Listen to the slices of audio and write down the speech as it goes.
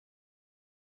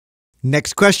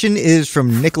Next question is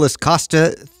from Nicholas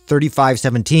Costa,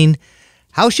 3517.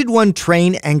 How should one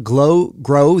train and grow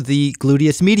the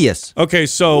gluteus medius? Okay,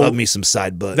 so love me some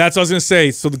side butt. That's what I was going to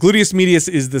say. So the gluteus medius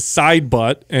is the side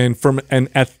butt, and from an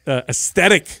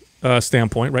aesthetic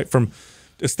standpoint, right? From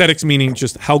aesthetics meaning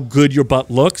just how good your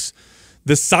butt looks,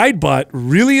 the side butt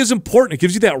really is important. It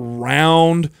gives you that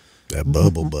round, that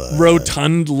bubble butt,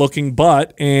 rotund-looking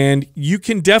butt, and you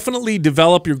can definitely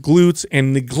develop your glutes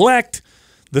and neglect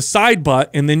the side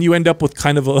butt, and then you end up with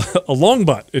kind of a long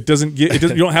butt. It doesn't get,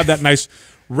 you don't have that nice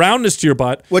roundness to your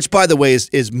butt. Which, by the way,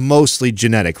 is mostly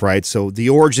genetic, right? So the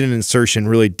origin and insertion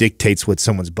really dictates what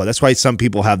someone's butt. That's why some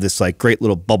people have this like great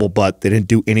little bubble butt. They didn't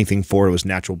do anything for it. It was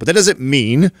natural. But that doesn't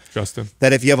mean, Justin,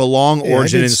 that if you have a long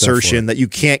origin insertion that you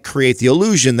can't create the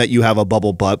illusion that you have a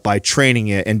bubble butt by training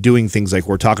it and doing things like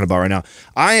we're talking about right now.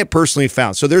 I have personally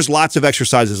found, so there's lots of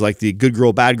exercises like the good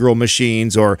girl, bad girl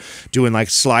machines, or doing like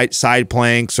side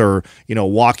planks, or, you know,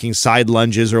 walking side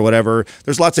lunges or whatever.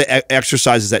 There's lots of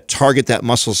exercises that target that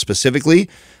muscle specifically.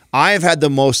 I have had the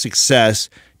most success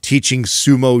teaching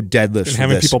sumo deadlifts. And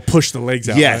having people push the legs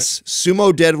out. Yes. Right?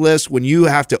 Sumo deadlifts, when you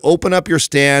have to open up your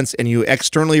stance and you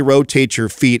externally rotate your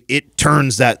feet, it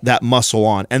turns that muscle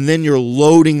on. And then you're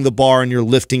loading the bar and you're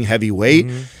lifting heavy weight.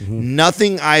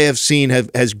 Nothing I have seen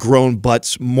has grown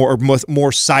butts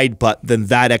more side butt than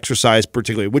that exercise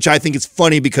particularly, which I think is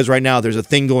funny because right now there's a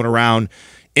thing going around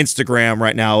Instagram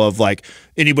right now of like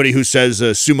anybody who says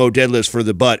sumo deadlifts for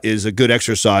the butt is a good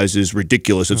exercise is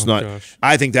ridiculous. It's not. Gosh.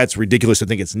 I think that's ridiculous. I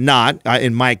think it's not.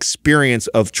 In my experience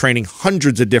of training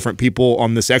hundreds of different people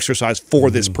on this exercise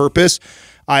for this purpose,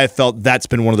 I have felt that's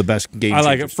been one of the best game changers. I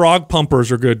like it. Frog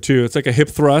pumpers are good too. It's like a hip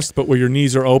thrust, but where your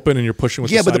knees are open and you're pushing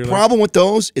with the side but the problem with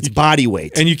those, it's body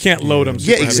weight. And you can't load them.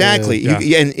 Yeah, exactly.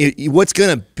 Yeah. And what's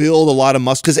going to build a lot of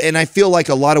muscle, and I feel like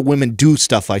a lot of women do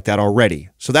stuff like that already.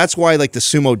 So that's why like the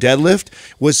sumo deadlift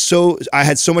was so, I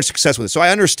had so much success with it. So I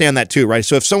understand that too, right?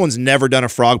 So if someone's never done a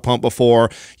frog pump before,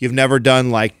 you've never done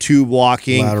like tube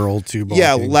walking. Lateral tube walking.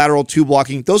 Yeah, lateral tube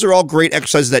walking. Those are all great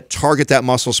exercises that target that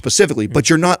muscle specifically, but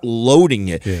you're not loading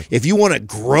it. Yeah. If you want to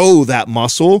grow that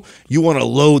muscle, you want to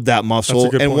load that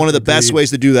muscle. And one of the best ways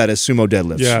to do that is sumo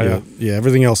deadlifts. Yeah,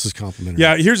 everything else is complementary.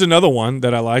 Yeah, here's another one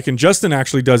that I like, and Justin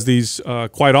actually does these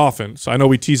quite often. So I know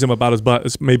we tease him about his butt.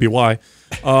 That's maybe why.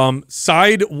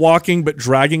 Side walking but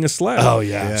dragging a sled. Oh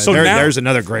yeah. So there's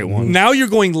another great one. Now you're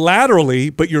going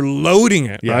laterally, but you're loading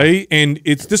it, right? And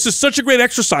this is such a great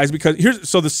exercise because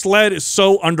so the sled is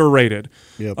so underrated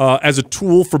as a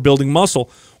tool for building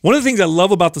muscle. One of the things I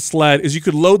love about the sled is you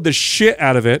could load the shit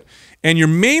out of it, and you're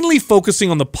mainly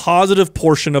focusing on the positive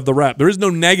portion of the rep. There is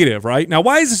no negative, right? Now,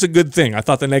 why is this a good thing? I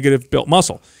thought the negative built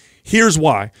muscle. Here's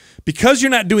why. Because you're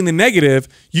not doing the negative,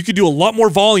 you could do a lot more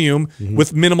volume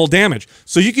with minimal damage.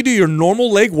 So you could do your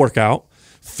normal leg workout,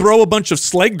 throw a bunch of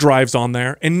sled drives on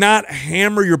there, and not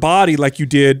hammer your body like you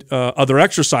did other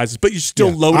exercises, but you're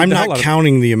still loading I'm the hell not out of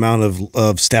counting the amount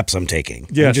of steps I'm taking.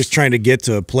 I'm just trying to get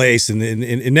to a place, and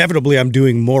inevitably I'm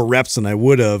doing more reps than I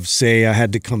would have. Say I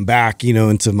had to come back, you know,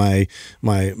 into my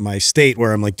state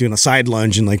where I'm like doing a side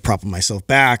lunge and like propping myself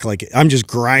back. Like I'm just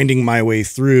grinding my way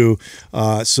through.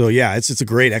 So yeah, it's a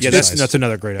great exercise. Yeah, that's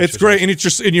another great exercise. It's great, and it's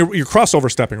just you're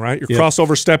crossover stepping, right? You're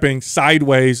crossover stepping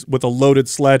sideways with a loaded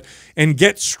sled, and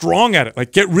get strong at it.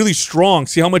 Like get really strong.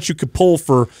 See how much you could pull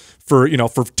for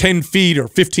 10 feet or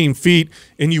 15 feet,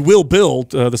 and you will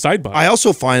build the side butt. I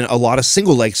also find a lot of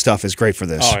single leg stuff is great for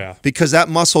this. Oh, yeah. Because that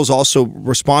muscle is also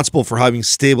responsible for having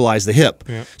stabilized the hip.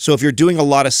 Yeah. So if you're doing a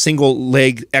lot of single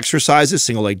leg exercises,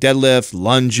 single leg deadlift,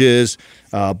 lunges,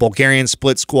 Bulgarian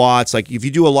split squats, like if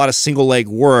you do a lot of single leg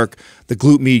work, the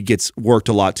glute med gets worked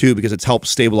a lot too because it's helped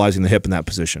stabilizing the hip in that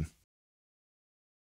position.